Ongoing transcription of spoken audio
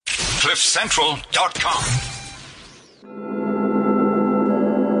CliffCentral.com.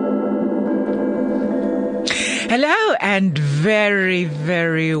 Hello and very,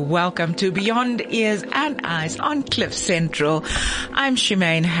 very welcome to Beyond Ears and Eyes on Cliff Central. I'm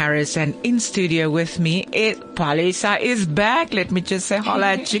Shemaine Harris, and in studio with me, Palisa is back. Let me just say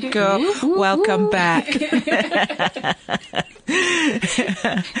hola, Chico. Welcome back.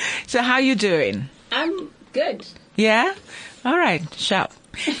 So how you doing? I'm good. Yeah? All right. Shout.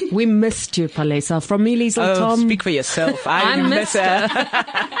 We missed you, Palisa. From me, Liesl Tom. Speak for yourself. I miss her.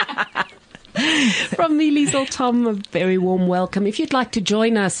 From me, Liesl Tom, a very warm welcome. If you'd like to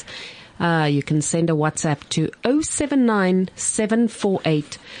join us, you can send a WhatsApp to 079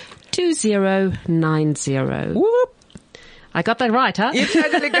 748 2090. Whoop. I got that right, huh? You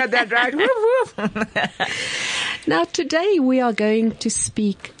totally got that right. Whoop, whoop. Now, today we are going to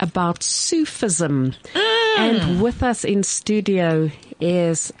speak about Sufism. And with us in studio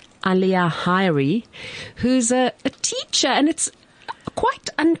is Alia Hairi, who's a teacher, and it's quite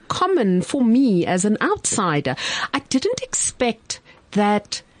uncommon for me as an outsider. I didn't expect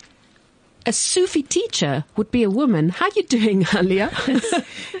that a Sufi teacher would be a woman. How are you doing, Alia?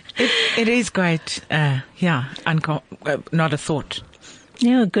 It is quite, not a thought.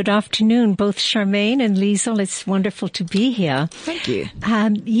 Yeah, good afternoon, both Charmaine and Liesl. It's wonderful to be here. Thank you.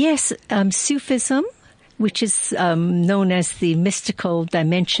 Yes, Sufism, which is known as the mystical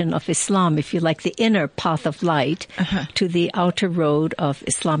dimension of Islam, if you like, the inner path of light to the outer road of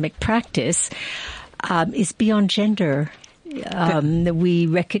Islamic practice, is beyond gender. We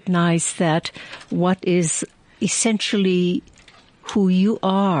recognize that what is essentially who you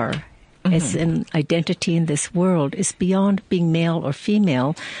are as an identity in this world is beyond being male or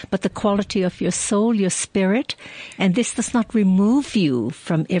female, but the quality of your soul, your spirit, and this does not remove you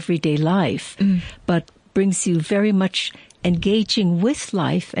from everyday life, but brings you very much engaging with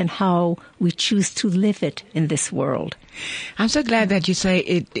life and how we choose to live it in this world. I'm so glad that you say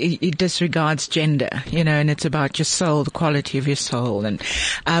it disregards gender, and it's about your soul, the quality of your soul. And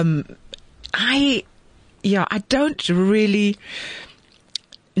I don't really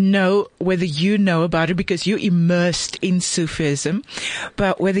know whether you know about it because you're immersed in Sufism,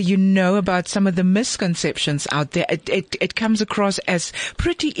 but whether you know about some of the misconceptions out there. It comes across as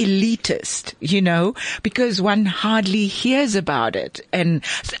pretty elitist, because one hardly hears about it. And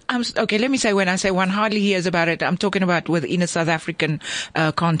let me say, when I say one hardly hears about it, I'm talking about within a South African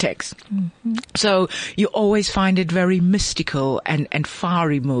context. So you always find it very mystical and far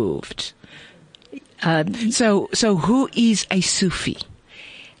removed. So who is a Sufi?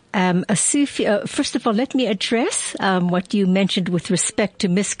 A Sufi, first of all, let me address what you mentioned with respect to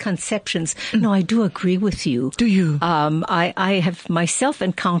misconceptions. No, I do agree with you. Do you? I have myself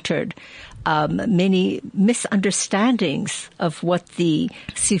encountered many misunderstandings of what the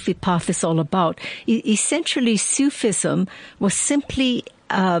Sufi path is all about. Essentially, Sufism was simply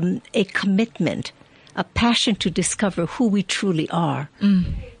a commitment, a passion to discover who we truly are.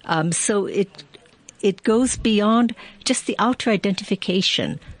 So it goes beyond just the outer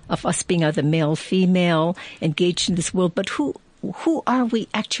identification of us being either male, female, engaged in this world, but who are we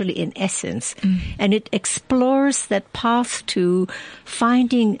actually in essence? And it explores that path to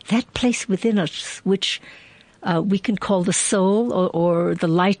finding that place within us, which we can call the soul or the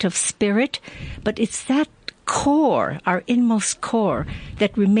light of spirit. But it's that core, our inmost core,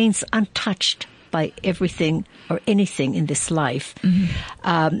 that remains untouched by everything or anything in this life.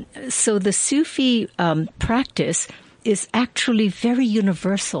 So the Sufi practice is actually very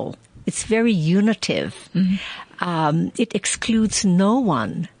universal. It's very unitive. It excludes no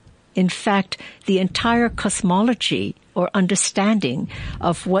one. In fact, the entire cosmology or understanding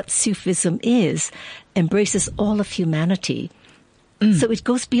of what Sufism is embraces all of humanity. So it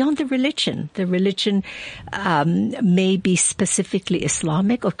goes beyond the religion. The religion may be specifically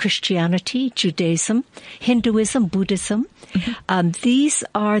Islamic or Christianity, Judaism, Hinduism, Buddhism. These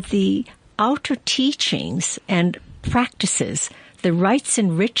are the outer teachings and practices, the rites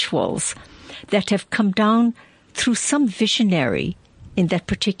and rituals that have come down through some visionary in that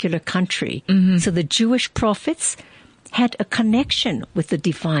particular country. So the Jewish prophets had a connection with the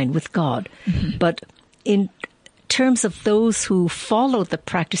divine, with God. But in terms of those who followed the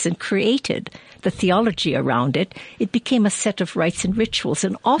practice and created the theology around it, it became a set of rites and rituals.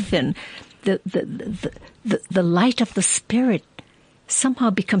 And often the light of the spirit somehow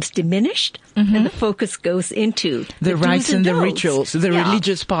becomes diminished, and the focus goes into the rites and the rituals, the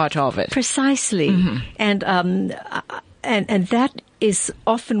religious part of it. Precisely. And that is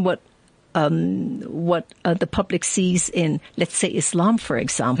often what the public sees in, let's say, Islam, for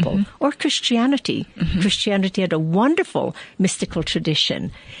example, or Christianity. Christianity had a wonderful mystical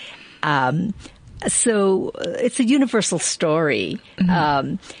tradition. So it's a universal story.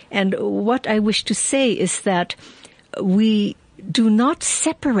 And what I wish to say is that we do not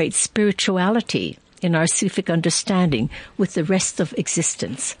separate spirituality in our Sufic understanding with the rest of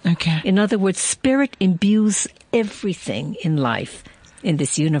existence. Okay. In other words, spirit imbues everything in life, in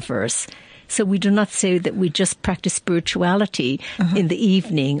this universe. So we do not say that we just practice spirituality in the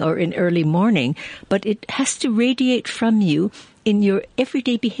evening or in early morning, but it has to radiate from you in your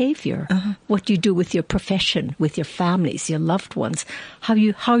everyday behavior, what you do with your profession, with your families, your loved ones, how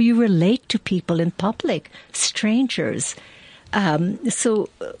you relate to people in public, strangers. So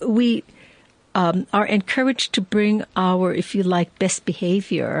we are encouraged to bring our, if you like, best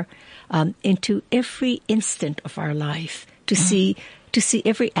behavior into every instant of our life, to see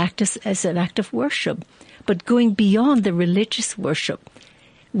every act as an act of worship, but going beyond the religious worship.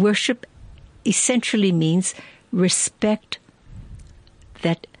 Worship essentially means respect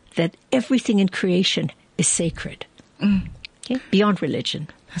that everything in creation is sacred. Okay? Beyond religion.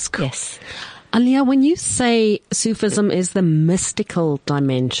 That's cool. Yes. Alia, when you say Sufism is the mystical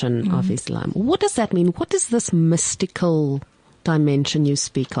dimension of Islam, what does that mean? What is this mystical dimension you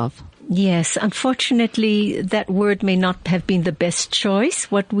speak of? Yes, unfortunately, that word may not have been the best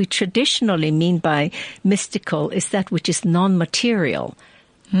choice. What we traditionally mean by mystical is that which is non-material.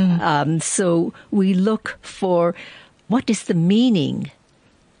 So we look for what is the meaning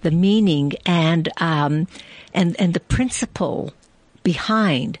and the principle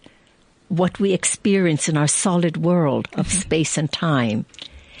behind what we experience in our solid world of space and time.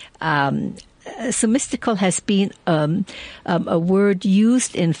 So mystical has been a word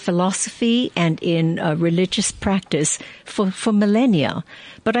used in philosophy and in religious practice for millennia.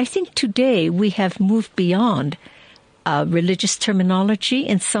 But I think today we have moved beyond religious terminology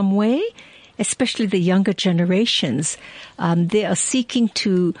in some way, especially the younger generations. They are seeking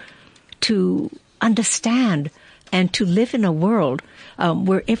to understand and to live in a world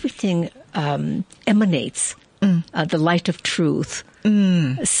where everything emanates the light of truth.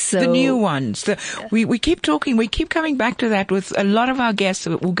 So the new ones. We keep talking, we keep coming back to that with a lot of our guests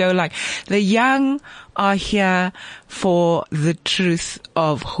who will go like, the young are here for the truth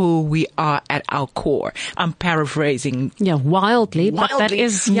of who we are at our core. I'm paraphrasing. Yeah, wildly. But that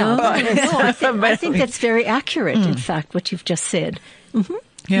is, no, I think that's very accurate, in fact, what you've just said.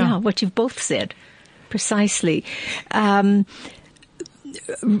 Yeah, what you've both said. Precisely.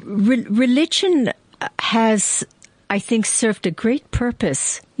 Religion has, I think, served a great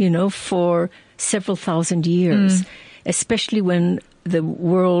purpose, for several thousand years, especially when the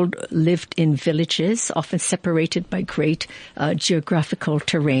world lived in villages, often separated by great geographical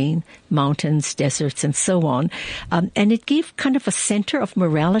terrain, mountains, deserts, and so on. And it gave kind of a center of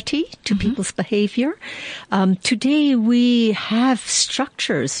morality to people's behavior. Today we have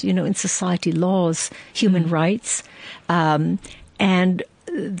structures, in society, laws, human rights, and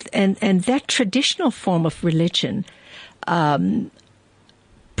that traditional form of religion,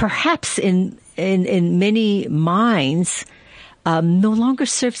 perhaps in many minds, no longer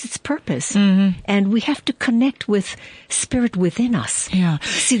serves its purpose. And we have to connect with spirit within us. Yeah.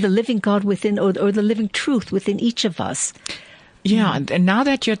 See the living God within, or the living truth within each of us. Yeah, and now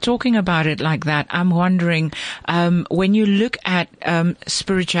that you're talking about it like that, I'm wondering, when you look at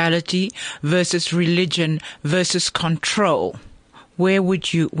spirituality versus religion versus control, where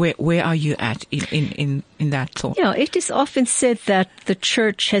are you at in that thought? Yeah, it is often said that the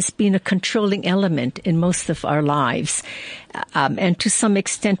church has been a controlling element in most of our lives. And to some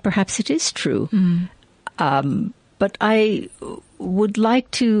extent, perhaps it is true. But I would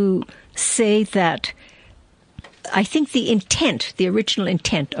like to say that I think the original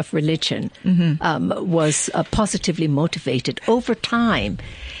intent of religion was positively motivated over time.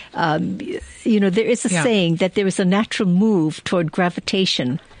 There is a saying that there is a natural move toward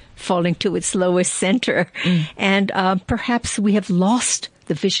gravitation falling to its lowest center. And perhaps we have lost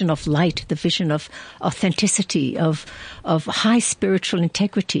the vision of light, the vision of authenticity, of high spiritual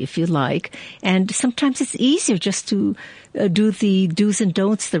integrity, if you like. And sometimes it's easier just to do the do's and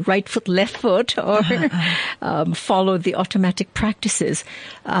don'ts, the right foot, left foot, or follow the automatic practices.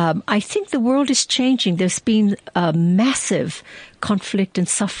 I think the world is changing. There's been massive conflict and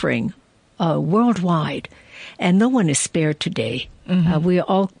suffering worldwide, and no one is spared today. We are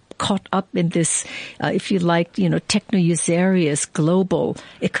all caught up in this, if you like, techno-usurious, global,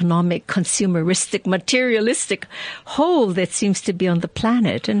 economic, consumeristic, materialistic hole that seems to be on the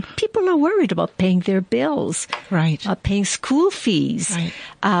planet. And people are worried about paying their bills. Right. Paying school fees. Right.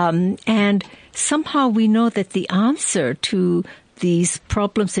 And somehow we know that the answer to these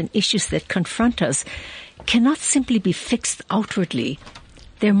problems and issues that confront us cannot simply be fixed outwardly.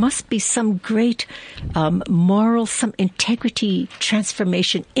 there must be some great moral, some integrity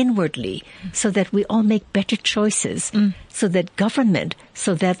transformation inwardly so that we all make better choices, so that government,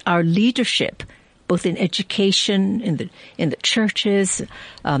 so that our leadership, both in education, in the churches,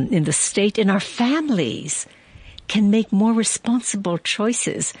 in the state, in our families, can make more responsible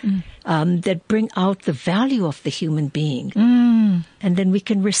choices that bring out the value of the human being. And then we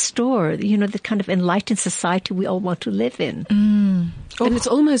can restore, the kind of enlightened society we all want to live in. And it's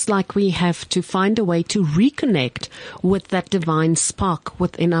almost like we have to find a way to reconnect with that divine spark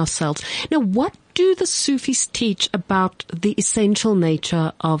within ourselves. Now, what do the Sufis teach about the essential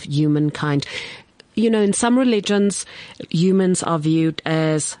nature of humankind? In some religions, humans are viewed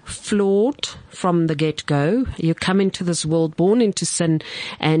as flawed from the get-go. You come into this world born into sin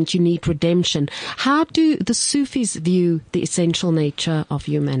and you need redemption. How do the Sufis view the essential nature of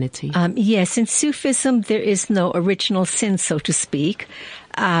humanity? Yes, in Sufism, there is no original sin, so to speak.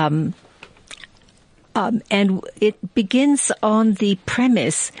 And it begins on the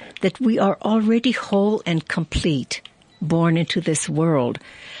premise that we are already whole and complete, born into this world.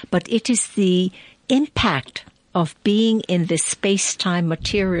 But it is the impact of being in this space-time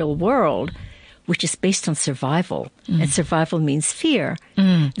material world, which is based on survival, and survival means fear,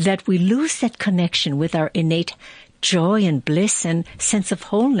 that we lose that connection with our innate joy and bliss and sense of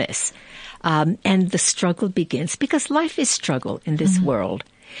wholeness. And the struggle begins, because life is struggle in this world.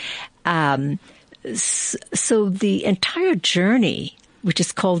 So the entire journey, which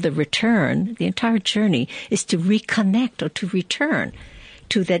is called the return, the entire journey is to reconnect or to return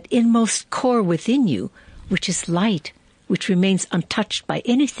to that inmost core within you, which is light, which remains untouched by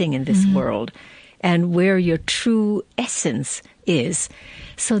anything in this world, and where your true essence is.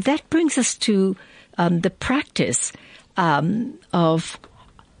 So that brings us to the practice of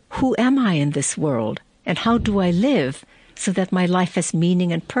who am I in this world, and how do I live so that my life has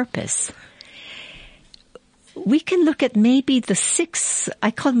meaning and purpose. We can look at maybe the 6,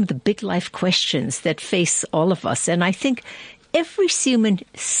 I call them the big life questions that face all of us, and I think every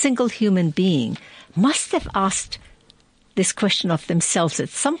single human being must have asked this question of themselves at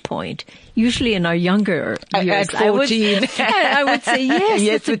some point, usually in our younger years. At 14. I would say yes.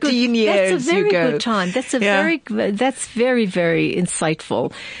 Yes, that's years that's a very you go. good time. That's very, very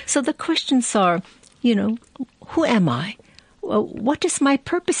insightful. So the questions are, who am I? Well, what is my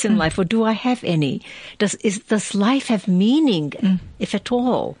purpose in life, or do I have any? Does life have meaning, if at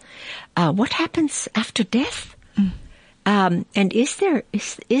all? What happens after death? And is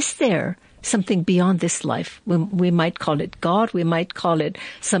there something beyond this life? We might call it God. We might call it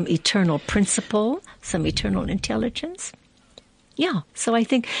some eternal principle, some eternal intelligence. Yeah. So I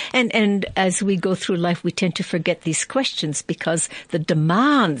think, and as we go through life, we tend to forget these questions because the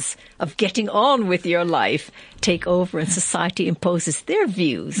demands of getting on with your life take over, and society imposes their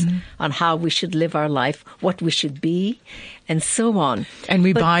views on how we should live our life, what we should be, and so on. And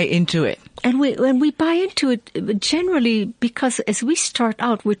we buy into it. And we buy into it generally because as we start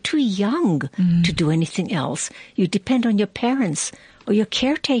out, we're too young to do anything else. You depend on your parents or your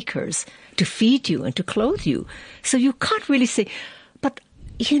caretakers to feed you and to clothe you. So you can't really say, but,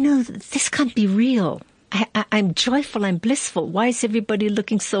 this can't be real. I'm joyful, I'm blissful. Why is everybody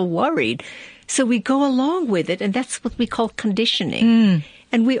looking so worried? So we go along with it, and that's what we call conditioning.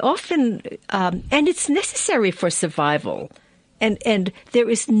 And we often, and it's necessary for survival. And there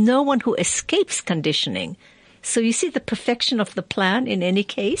is no one who escapes conditioning. So you see the perfection of the plan in any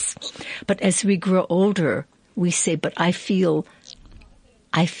case. But as we grow older, we say, but I feel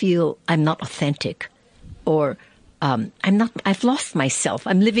I'm not authentic, or I've lost myself.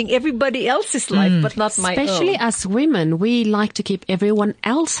 I'm living everybody else's life, but not my own. Especially as women, we like to keep everyone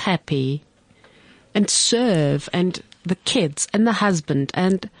else happy and serve, and the kids and the husband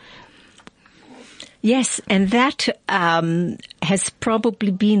and... Yes, and that has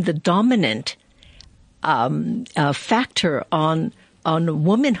probably been the dominant factor on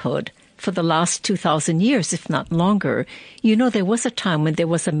womanhood for the last 2,000 years, if not longer. There was a time when there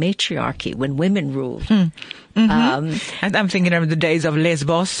was a matriarchy, when women ruled. And I'm thinking of the days of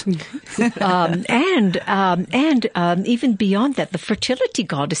Lesbos. and even beyond that, the fertility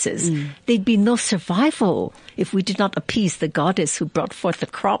goddesses. There'd be no survival if we did not appease the goddess who brought forth the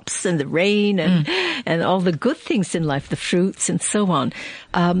crops and the rain and all the good things in life, the fruits and so on.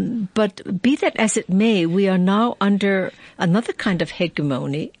 But be that as it may, we are now under another kind of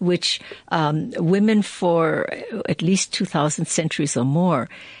hegemony, which women for at least 2,000 centuries or more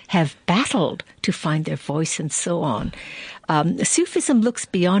have battled to find their voice and so on. Sufism looks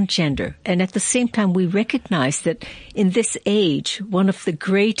beyond gender, and at the same time we recognize that in this age, one of the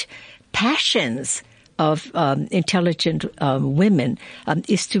great passions of intelligent women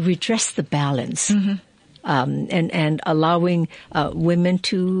is to redress the balance, and allowing women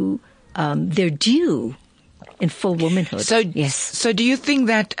to their due in full womanhood. So, yes. So do you think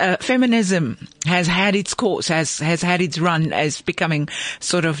that feminism has had its course, has had its run as becoming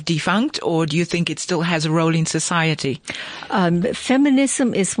sort of defunct, or do you think it still has a role in society?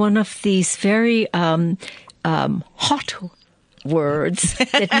 Feminism is one of these very hot words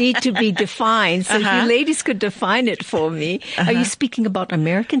that need to be defined. So if you ladies could define it for me. Are you speaking about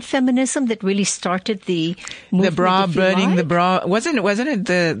American feminism that really started the movement? The bra burning, the bra, wasn't it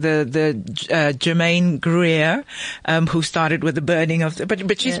the Germaine Greer, who started with the burning of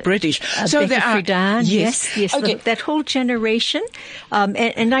but she's British. So there are, yes. Okay. That whole generation.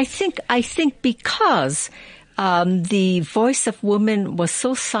 And I think because the voice of women was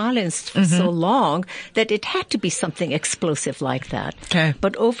so silenced for so long that it had to be something explosive like that. Okay.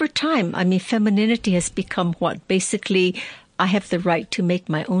 But over time, I mean, femininity has become what? Basically, I have the right to make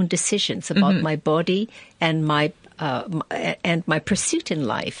my own decisions about my body and my pursuit in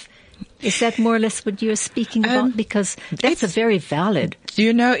life. Is that more or less what you're speaking about? Because that's a very valid.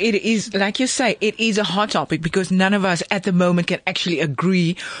 You know, it is, like you say, it is a hot topic because none of us at the moment can actually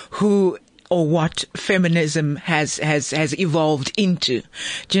agree who or what feminism has evolved into.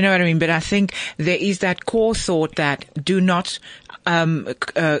 Do you know what I mean? But I think there is that core thought that do not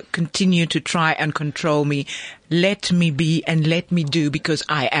continue to try and control me. Let me be and let me do, because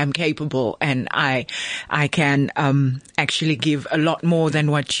I am capable and I can actually give a lot more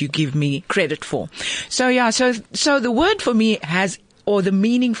than what you give me credit for. So yeah, so the word for me has, or the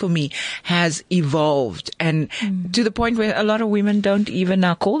meaning for me has evolved, and to the point where a lot of women don't even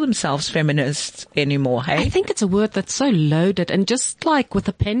call themselves feminists anymore. Hey, I think it's a word that's so loaded, and just like with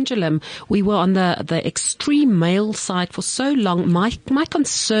the pendulum, we were on the extreme male side for so long. My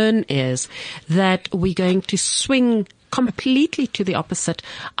concern is that we're going to swing completely to the opposite.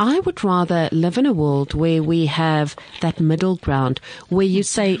 I would rather live in a world where we have that middle ground, where you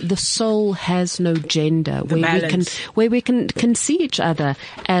say the soul has no gender, where we can see each other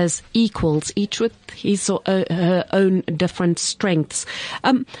as equals, each with his or her own different strengths.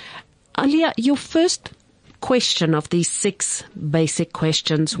 Aliyah, your first question of these 6 basic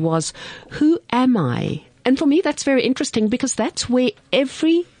questions was, who am I? And for me, that's very interesting, because that's where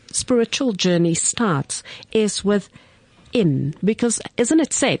every spiritual journey starts, is with because isn't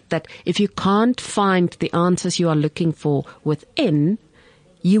it said that if you can't find the answers you are looking for within,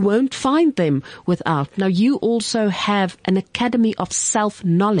 you won't find them without. Now, you also have an academy of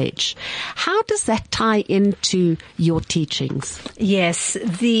self-knowledge. How does that tie into your teachings? Yes,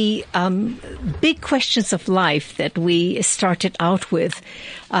 the big questions of life that we started out with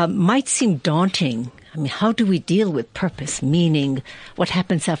might seem daunting. I mean, how do we deal with purpose, meaning, what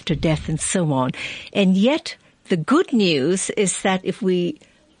happens after death, and so on? And yet, the good news is that if we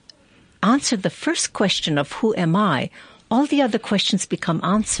answer the first question of who am I, all the other questions become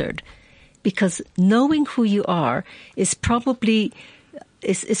answered, because knowing who you are is probably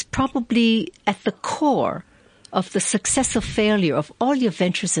at the core of the success or failure of all your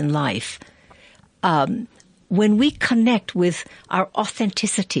ventures in life. When we connect with our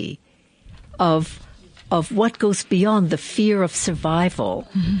authenticity of what goes beyond the fear of survival,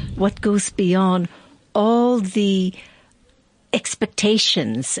 what goes beyond all the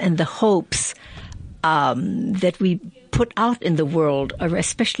expectations and the hopes that we put out in the world,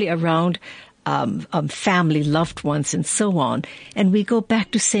 especially around family, loved ones, and so on. And we go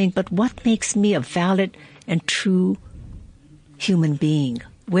back to saying, but what makes me a valid and true human being?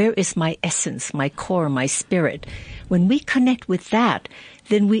 Where is my essence, my core, my spirit? When we connect with that,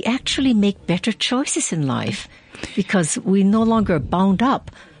 then we actually make better choices in life, because we no longer are bound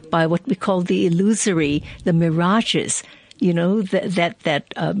up by what we call the illusory, the mirages, that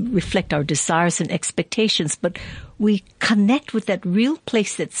reflect our desires and expectations. But we connect with that real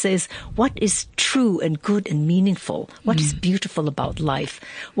place that says, what is true and good and meaningful? What is beautiful about life?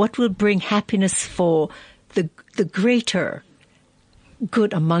 What will bring happiness for the greater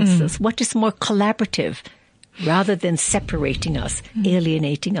good amongst us? What is more collaborative rather than separating us,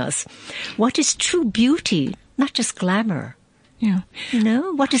 alienating us? What is true beauty, not just glamour? Yeah.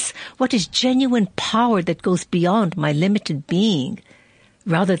 What is genuine power that goes beyond my limited being,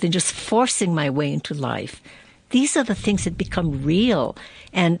 rather than just forcing my way into life? These are the things that become real,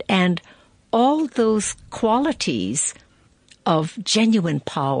 and all those qualities of genuine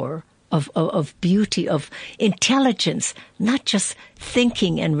power, of beauty, of intelligence, not just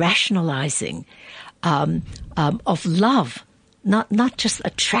thinking and rationalizing, of love, not just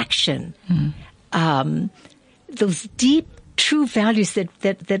attraction. Those deep true values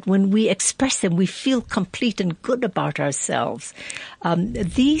that when we express them, we feel complete and good about ourselves.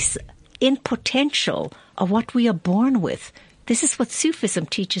 These in potential are what we are born with. This is what Sufism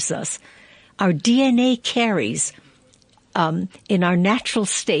teaches us. Our DNA carries, in our natural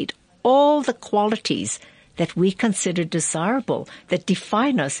state, all the qualities that we consider desirable, that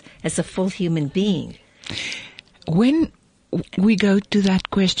define us as a full human being. When we go to that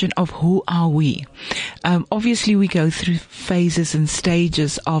question of who are we, obviously we go through phases and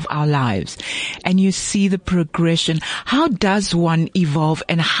stages of our lives, and you see the progression. How does one evolve,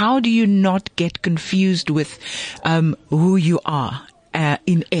 and how do you not get confused with who you are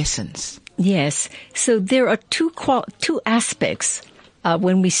in essence? Yes. So there are two aspects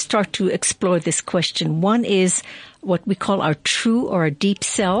when we start to explore this question. One is what we call our true or our deep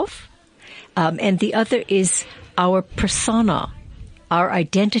self, and the other is our persona, our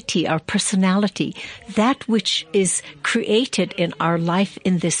identity, our personality, that which is created in our life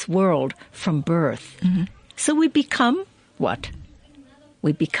in this world from birth. Mm-hmm. So we become what?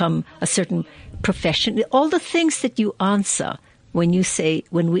 We become a certain profession. All the things that you answer when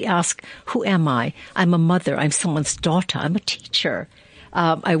we ask, who am I? I'm a mother. I'm someone's daughter. I'm a teacher.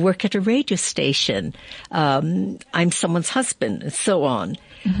 I work at a radio station. I'm someone's husband, and so on.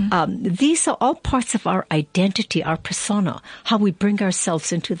 Mm-hmm. These are all parts of our identity, our persona, how we bring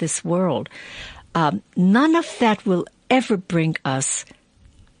ourselves into this world. None of that will ever bring us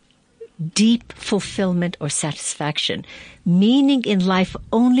deep fulfillment or satisfaction. Meaning in life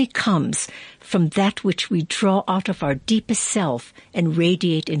only comes from that which we draw out of our deepest self and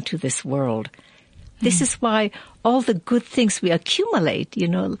radiate into this world. This is why all the good things we accumulate,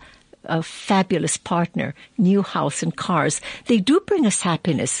 a fabulous partner, new house and cars, they do bring us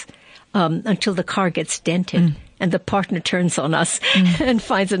happiness until the car gets dented and the partner turns on us and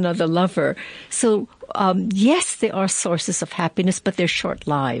finds another lover. So, yes, there are sources of happiness, but they're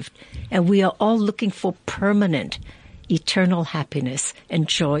short-lived. And we are all looking for permanent, eternal happiness and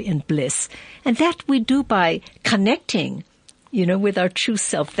joy and bliss. And that we do by connecting, with our true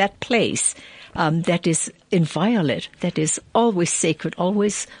self, that place that is inviolate, that is always sacred,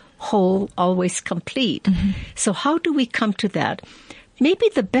 always whole, always complete. Mm-hmm. So how do we come to that? Maybe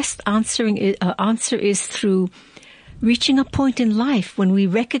the best answer is through reaching a point in life when we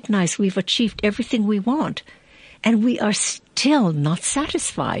recognize we've achieved everything we want and we are still not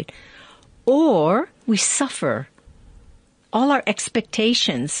satisfied, or we suffer. All our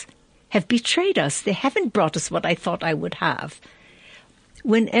expectations have betrayed us. They haven't brought us what I thought I would have.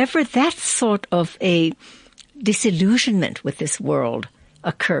 Whenever that sort of a disillusionment with this world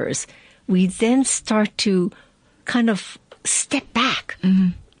occurs, we then start to kind of step back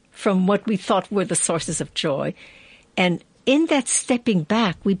from what we thought were the sources of joy. And in that stepping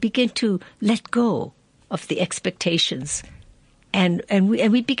back, we begin to let go of the expectations and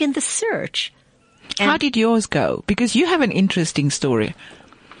we begin the search. How did yours go? Because you have an interesting story.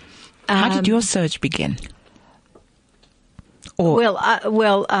 How did your search begin? I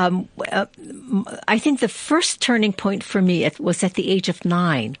think the first turning point for me was at the age of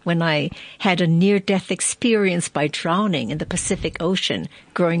 9 when I had a near-death experience by drowning in the Pacific Ocean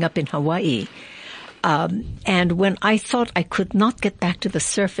growing up in Hawaii. And when I thought I could not get back to the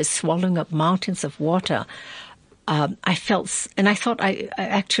surface, swallowing up mountains of water, I felt, and I thought I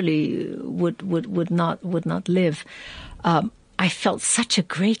actually would not live. I felt such a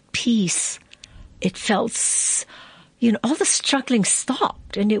great peace. It felt, all the struggling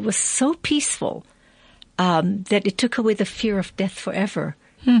stopped, and it was so peaceful that it took away the fear of death forever.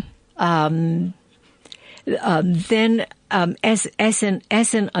 Then, as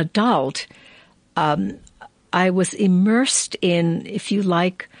an adult, I was immersed in, if you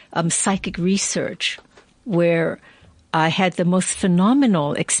like, psychic research, where I had the most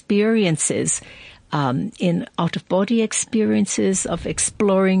phenomenal experiences in out-of-body experiences of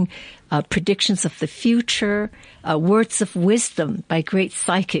exploring predictions of the future, words of wisdom by great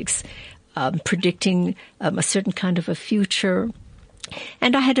psychics predicting a certain kind of a future.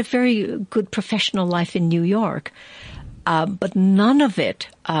 And I had a very good professional life in New York, but none of it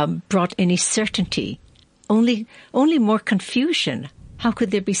brought any certainty, only more confusion. How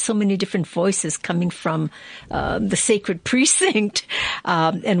could there be so many different voices coming from the sacred precinct?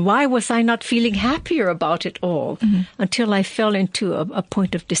 And why was I not feeling happier about it all until I fell into a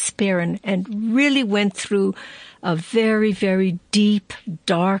point of despair and really went through a very, very deep,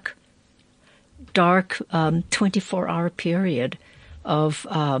 dark 24-hour period of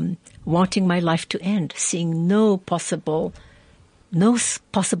wanting my life to end, seeing no possible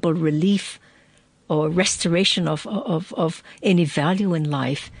relief or restoration of any value in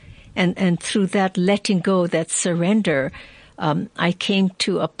life. And through that letting go, that surrender, I came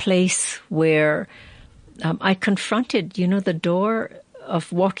to a place where I confronted, the door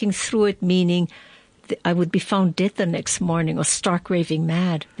of walking through it, meaning I would be found dead the next morning or stark raving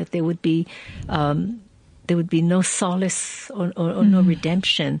mad, that there would be no solace or no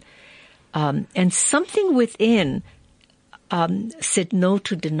redemption. And something within said no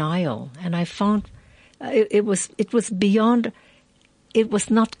to denial. And I found it was beyond, it was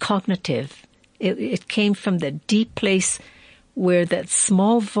not cognitive. It came from the deep place where that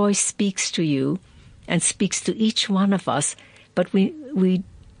small voice speaks to you and speaks to each one of us, but we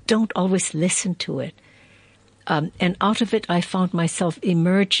don't always listen to it. And out of it, I found myself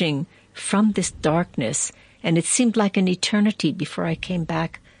emerging from this darkness, and it seemed like an eternity before I came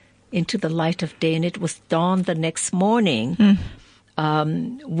back into the light of day. And it was dawn the next morning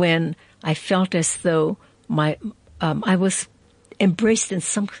when I felt as though I was embraced in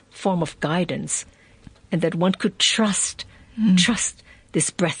some form of guidance, and that one could trust this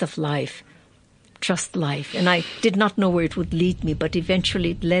breath of life, trust life. And I did not know where it would lead me, but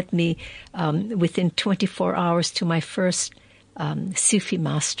eventually it led me within 24 hours to my first Sufi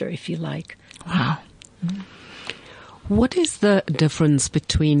master, if you like. Wow. What is the difference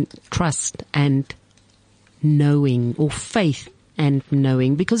between trust and knowing, or faith and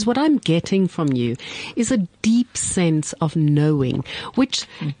knowing? Because what I'm getting from you is a deep sense of knowing, which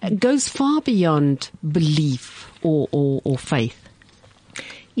goes far beyond belief or faith.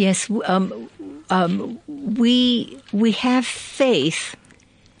 Yes, we have faith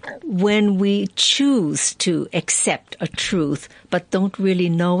when we choose to accept a truth but don't really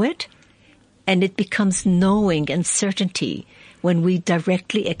know it, and it becomes knowing and certainty when we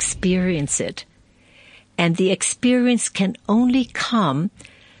directly experience it. And the experience can only come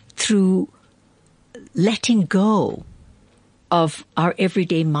through letting go of our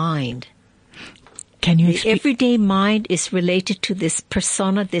everyday mind. Can you The everyday mind is related to this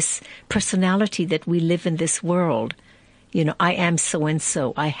persona, this personality that we live in this world. I am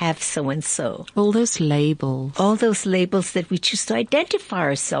so-and-so, I have so-and-so. All those labels. All those labels that we choose to identify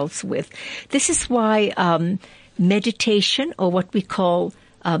ourselves with. This is why meditation, or what we call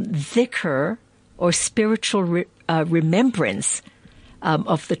dhikr, or spiritual remembrance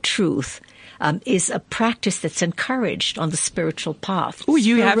of the truth, is a practice that's encouraged on the spiritual path. Oh,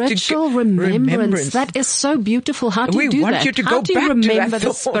 you have to Spiritual remembrance. That is so beautiful. How do you do that? We want you to go back to that How do you remember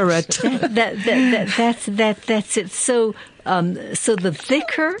the thought. spirit? That's it. So the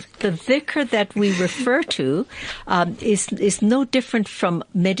dhikr that we refer to is no different from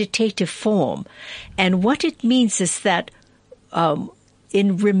meditative form, and what it means is that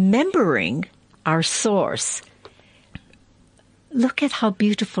in remembering our source, look at how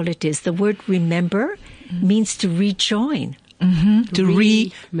beautiful it is. The word remember means to rejoin. Mm-hmm. To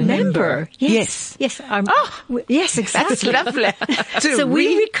remember. Yes. Yes, exactly. That's lovely. So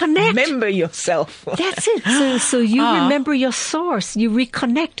we reconnect. Remember yourself. That's it. So you remember your source. You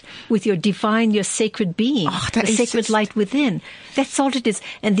reconnect with your divine, your sacred being, the sacred light within. That's all it is.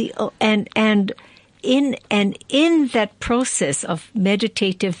 And in that process of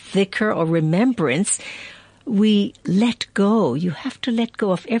meditative dhikr or remembrance, we let go. You have to let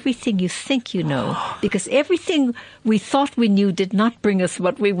go of everything you think you know, because everything we thought we knew did not bring us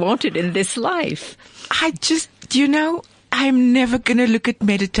what we wanted in this life. I'm never going to look at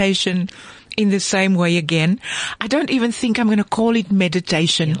meditation in the same way again. I don't even think I'm going to call it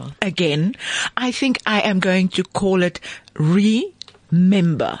meditation again. I think I am going to call it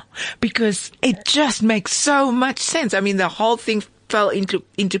remember, because it just makes so much sense. I mean, the whole thing fell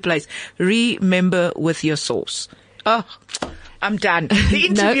into place. Remember with your source. Oh, I'm done. The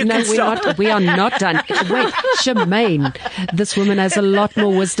interview can stop. We are not done. Wait, Charmaine, this woman has a lot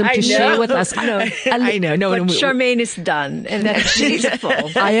more wisdom to share with us. I know. But Charmaine is done, and that's beautiful.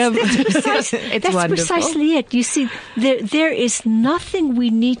 I am. That's wonderful. Precisely it. You see, there is nothing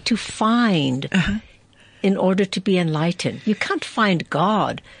we need to find in order to be enlightened. You can't find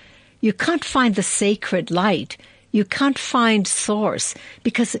God. You can't find the sacred light. You can't find source,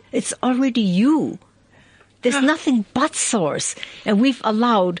 because it's already you. There's nothing but source. And we've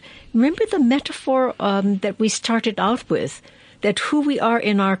allowed, remember the metaphor that we started out with, that who we are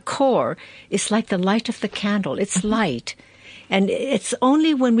in our core is like the light of the candle. It's light. And it's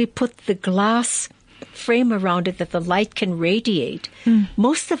only when we put the glass frame around it that the light can radiate.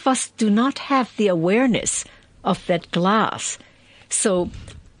 Most of us do not have the awareness of that glass. So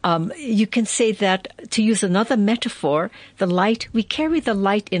you can say that, to use another metaphor, we carry the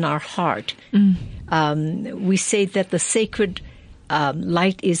light in our heart. We say that the sacred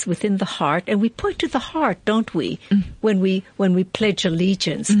light is within the heart, and we point to the heart, don't we? When we pledge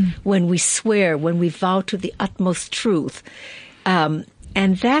allegiance, when we swear, when we vow to the utmost truth, and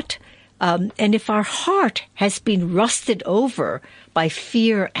if our heart has been rusted over by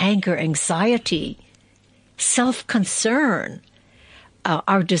fear, anger, anxiety, self-concern,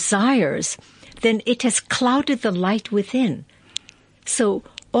 our desires, then it has clouded the light within. So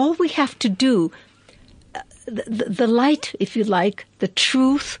all we have to do, the light, if you like, the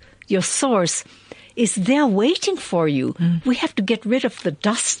truth, your source, is there waiting for you. We have to get rid of the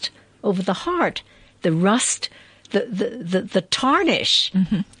dust over the heart, the rust, the tarnish.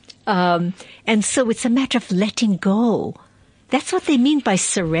 And so it's a matter of letting go. That's what they mean by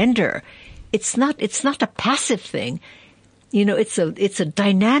surrender. It's not a passive thing. It's a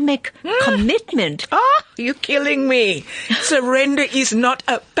dynamic commitment. Oh, you're killing me. Surrender is not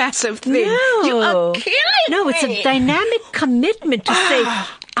a passive thing. No. You are killing me. It's a dynamic commitment to say,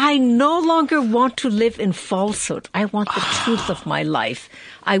 I no longer want to live in falsehood. I want the truth of my life.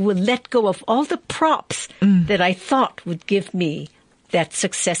 I will let go of all the props that I thought would give me that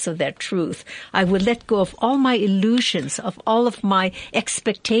success of that truth. I will let go of all my illusions, of all of my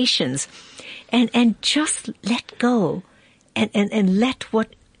expectations, and just let go. And let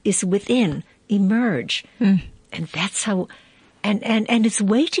what is within emerge. And that's how, and it's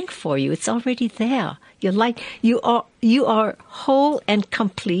waiting for you. It's already there. You're like, you are whole and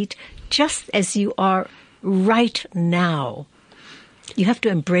complete just as you are right now. You have to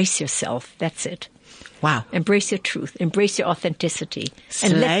embrace yourself. That's it. Wow. Embrace your truth. Embrace your authenticity.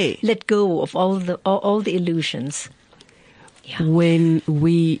 Slay. And let go of all the illusions. Yeah. When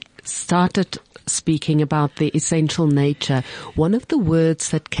we started speaking about the essential nature, one of the words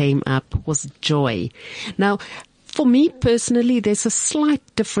that came up was joy. Now, for me personally, there's a slight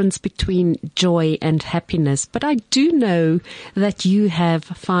difference between joy and happiness, but I do know that you have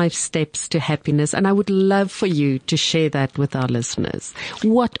 5 steps to happiness, and I would love for you to share that with our listeners.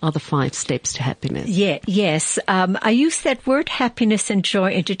 What are the 5 steps to happiness? Yes. I use that word happiness and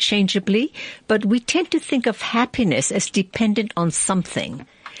joy interchangeably, but we tend to think of happiness as dependent on something,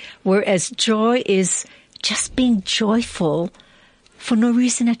 whereas joy is just being joyful for no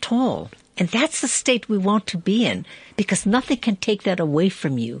reason at all. And that's the state we want to be in, because nothing can take that away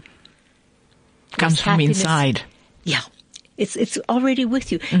from you. Comes from inside. Yeah. It's already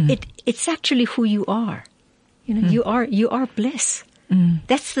with you. It's actually who you are. You are bliss.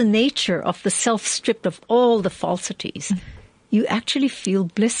 That's the nature of the self stripped of all the falsities. You actually feel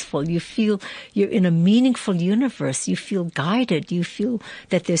blissful. You feel you're in a meaningful universe. You feel guided. You feel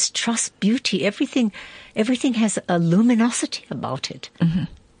that there's trust, beauty. Everything has a luminosity about it.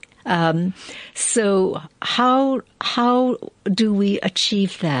 So how do we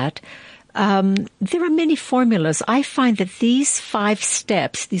achieve that? There are many formulas. I find that these 5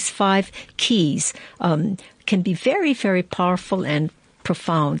 steps, these 5 keys, can be very, very powerful and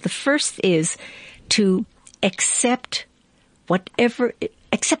profound. The first is to accept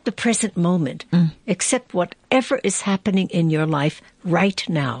the present moment. Accept whatever is happening in your life right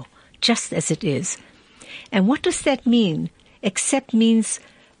now, just as it is. And what does that mean? Accept means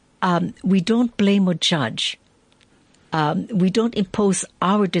we don't blame or judge. We don't impose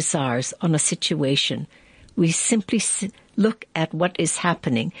our desires on a situation. We simply look at what is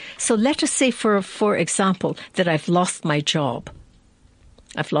happening. So let us say, for example, that I've lost my job.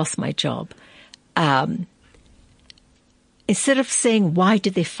 Instead of saying, why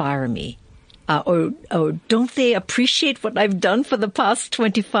did they fire me? Or don't they appreciate what I've done for the past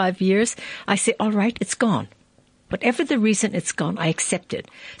 25 years? I say, all right, it's gone. Whatever the reason, it's gone. I accept it.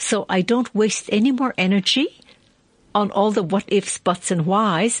 So I don't waste any more energy on all the what ifs, buts, and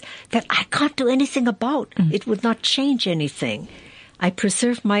whys that I can't do anything about. It would not change anything. I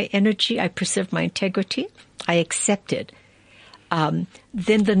preserve my energy. I preserve my integrity. I accept it. Then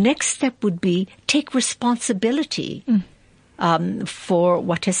the next step would be take responsibility for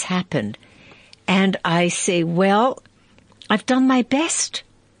what has happened. And I say, well, I've done my best.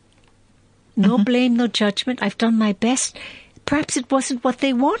 No blame, no judgment. I've done my best. Perhaps it wasn't what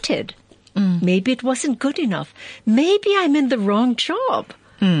they wanted. Maybe it wasn't good enough. Maybe I'm in the wrong job.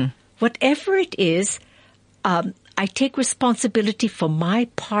 Whatever it is, I take responsibility for my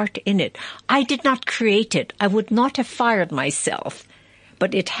part in it. I did not create it. I would not have fired myself.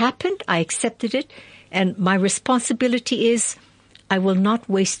 But it happened. I accepted it. And my responsibility is I will not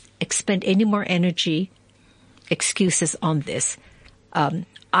expend any more energy, excuses on this.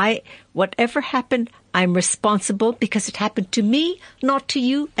 Whatever happened, I'm responsible because it happened to me, not to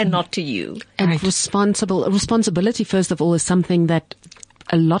you, and not to you. And responsibility, first of all, is something that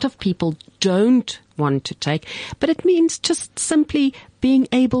a lot of people don't want to take, but it means just simply being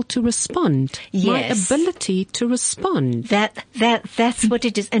able to respond. Yes. My ability to respond. That's what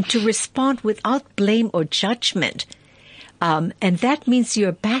it is. And to respond without blame or judgment. And that means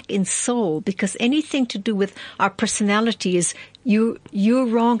you're back in soul, because anything to do with our personality is you're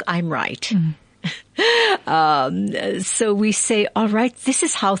wrong, I'm right. So we say, all right, this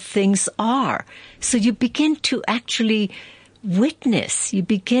is how things are. So you begin to actually witness, you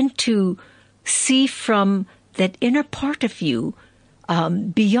begin to see from that inner part of you,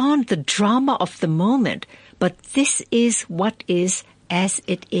 beyond the drama of the moment, but this is what is as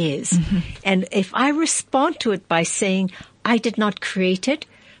it is. Mm-hmm. And if I respond to it by saying, I did not create it,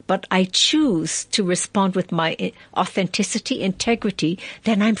 but I choose to respond with my authenticity, integrity,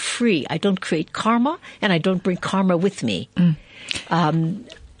 then I'm free. I don't create karma, and I don't bring karma with me. I'm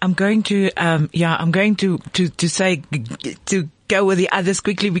going to say to go with the others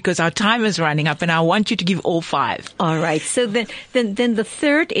quickly, because our time is running up, and I want you to give all 5. All right. So then the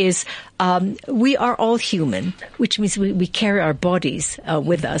third is, we are all human, which means we carry our bodies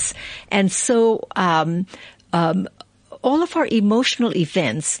with us. And so, all of our emotional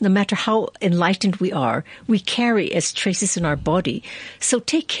events, no matter how enlightened we are, we carry as traces in our body. So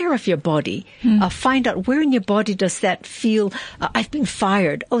take care of your body. Find out where in your body does that feel, I've been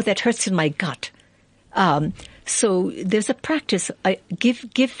fired. Oh, that hurts in my gut. So there's a practice. I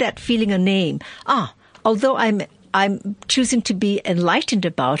give that feeling a name. Although I'm choosing to be enlightened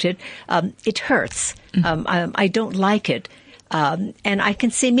about it, it hurts. I don't like it. And I can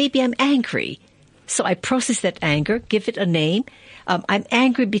say, maybe I'm angry. So I process that anger, give it a name. I'm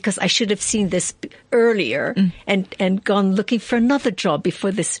angry because I should have seen this earlier and gone looking for another job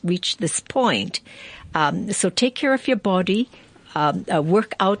before this reached this point. So take care of your body,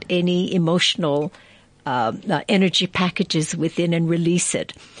 work out any emotional energy packages within and release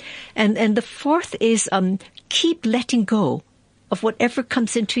it. And the fourth is keep letting go of whatever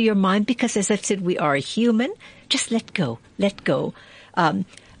comes into your mind, because as I've said, we are a human. Just let go. Let go.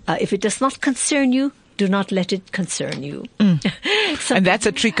 If it does not concern you, do not let it concern you. So, and that's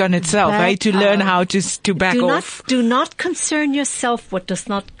a trick on itself, right? To learn how to back off. Do not concern yourself with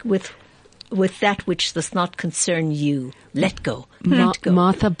that which does not concern you. Let go. Let go.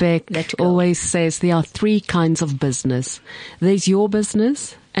 Martha Beck always says there are 3 kinds of business. There's your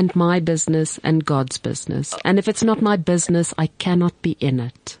business and my business and God's business. And if it's not my business, I cannot be in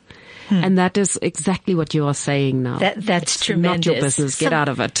it. And that is exactly what you are saying now. That's it's tremendous. Not your business. Get out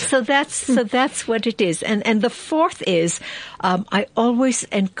of it. So that's what it is. And the fourth is, I always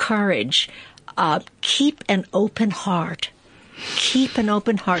encourage, keep an open heart. Keep an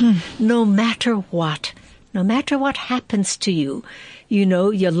open heart, no matter what. No matter what happens to you. You know,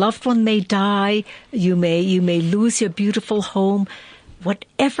 your loved one may die. You may lose your beautiful home.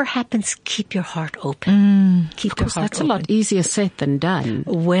 Whatever happens, keep your heart open. Keep your heart open. That's a lot easier said than done.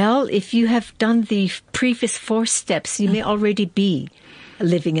 Well, if you have done the previous 4 steps, you may already be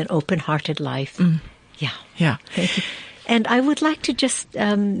living an open-hearted life. Yeah. Thank you. And I would like to just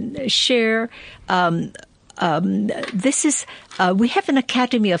share. This is, we have an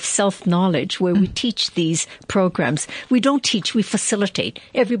Academy of Self-Knowledge where we teach these programs. We don't teach, we facilitate.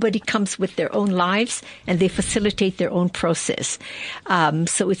 Everybody comes with their own lives and they facilitate their own process.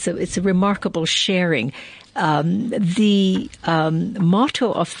 So it's a remarkable sharing. The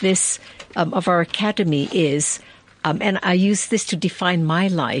motto of this, of our Academy is, and I use this to define my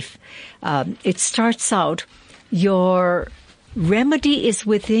life. It starts out, your remedy is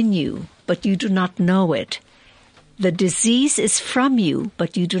within you, but you do not know it. The disease is from you,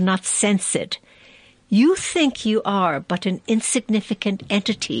 but you do not sense it. You think you are but an insignificant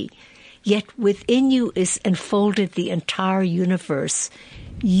entity, yet within you is enfolded the entire universe.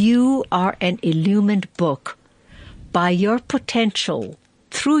 You are an illumined book. By your potential,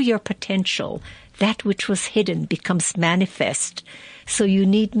 through your potential, that which was hidden becomes manifest. So you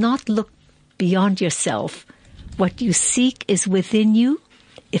need not look beyond yourself. What you seek is within you,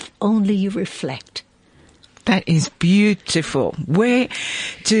 if only you reflect. That is beautiful. Where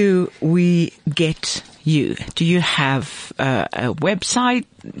do we get you? Do you have a website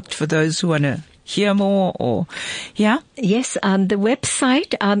for those who want to hear more, or yeah? Yes, the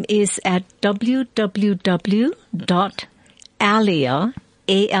website is at www.aliya,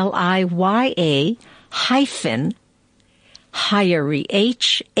 ALIYA -Hayery,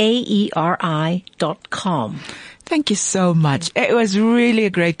 HAERI.com. Thank you so much. It was really a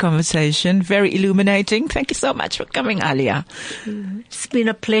great conversation, very illuminating. Thank you so much for coming, Alia. It's been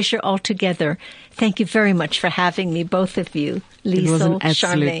a pleasure altogether. Thank you very much for having me, both of you. Liesl, it was an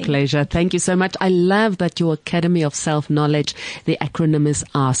absolute Charmaine. pleasure. Thank you so much. I love that your Academy of Self-Knowledge, the acronym is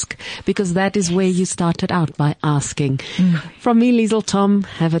ASK, because that is where you started out, by asking. From me, Liesl Tom,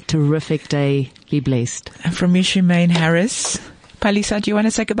 have a terrific day. Be blessed. And from me, Charmaine Harris. Palisa, do you want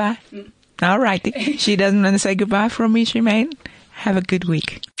to say goodbye? All righty. She doesn't want to say goodbye. From me, Charmaine. Have a good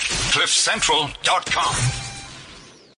week. CliffCentral.com